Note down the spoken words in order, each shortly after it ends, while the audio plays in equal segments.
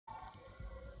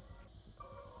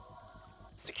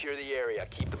Secure the area.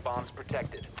 Keep the bombs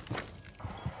protected.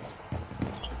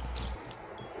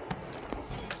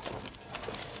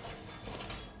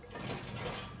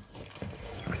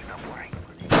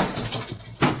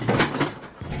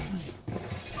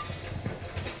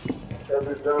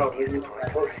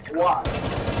 SWAT.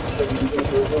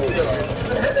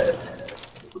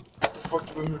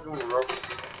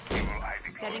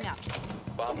 Setting up.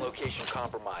 Bomb location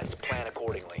compromised. Plan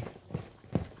accordingly.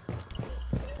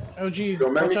 OG.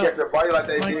 Don't make me watch catch a body like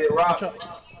they Mike, did, Rob. watch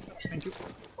out. Thank you.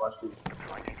 Watch this.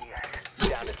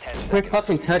 Down to 10 Quit seconds.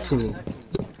 fucking touching me. 5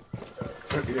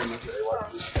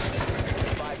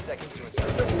 seconds to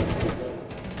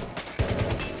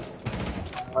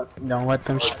insert. Don't let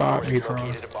them spot me, bro.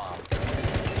 Located a bomb.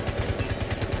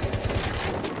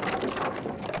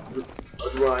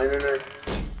 What's wrong, internet?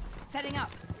 Setting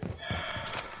up.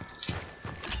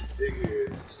 Big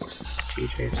head.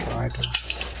 TJ's riding.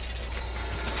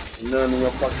 None of your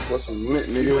fucking for some lit,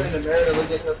 nigga. You in the narrative,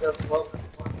 look at that smoke.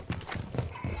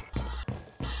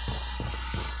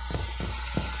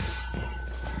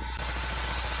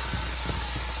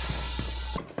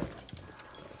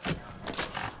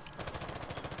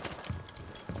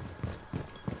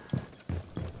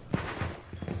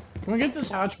 Can we get this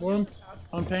hatch blown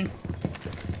on ping?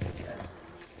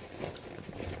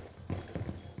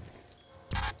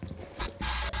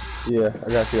 Yeah,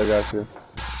 I got you.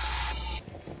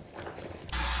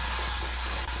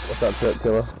 What's up,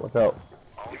 Killer? What's up?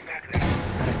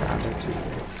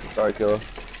 Sorry, Killer.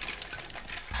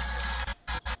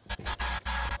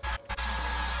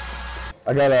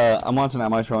 I'm launching that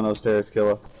maestro on those stairs,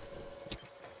 Killer.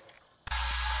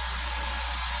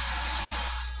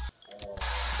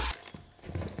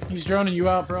 He's droning you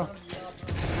out, bro.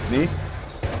 Me? Yeah.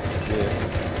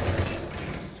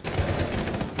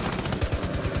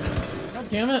 God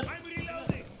damn it.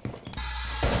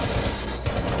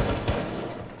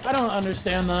 I don't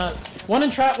understand that. One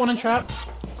in trap,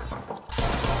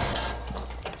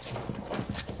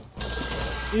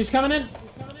 He's coming in.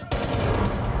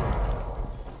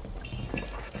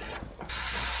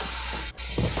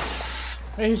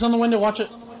 Hey, he's on the window, watch it.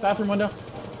 Bathroom window.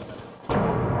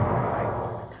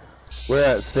 Where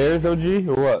at? Stairs, OG,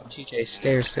 or what? TJ,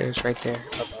 stairs, right there.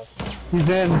 He's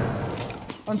in.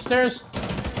 On stairs.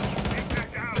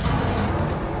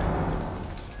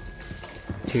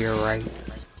 To your right.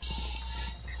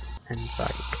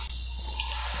 Inside.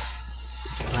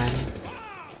 He's planning.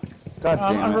 God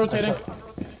damn it. I'm rotating.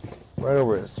 Right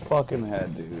over his fucking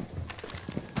head, dude.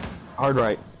 Hard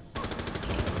right.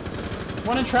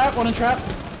 One in trap.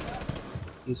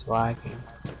 He's lagging.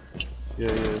 Yeah,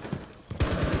 he is.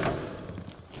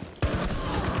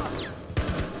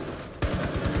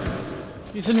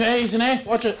 He's in A,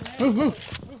 watch it. Move.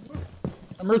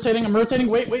 I'm rotating,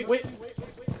 wait.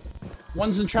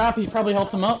 One's in trap, he probably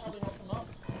helped him up.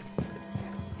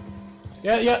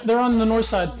 Yeah, they're on the north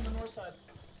side.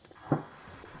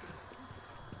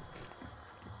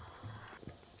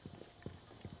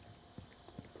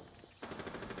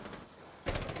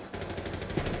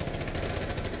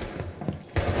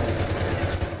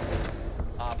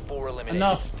 Op 4 eliminated.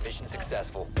 Enough. Mission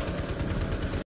successful.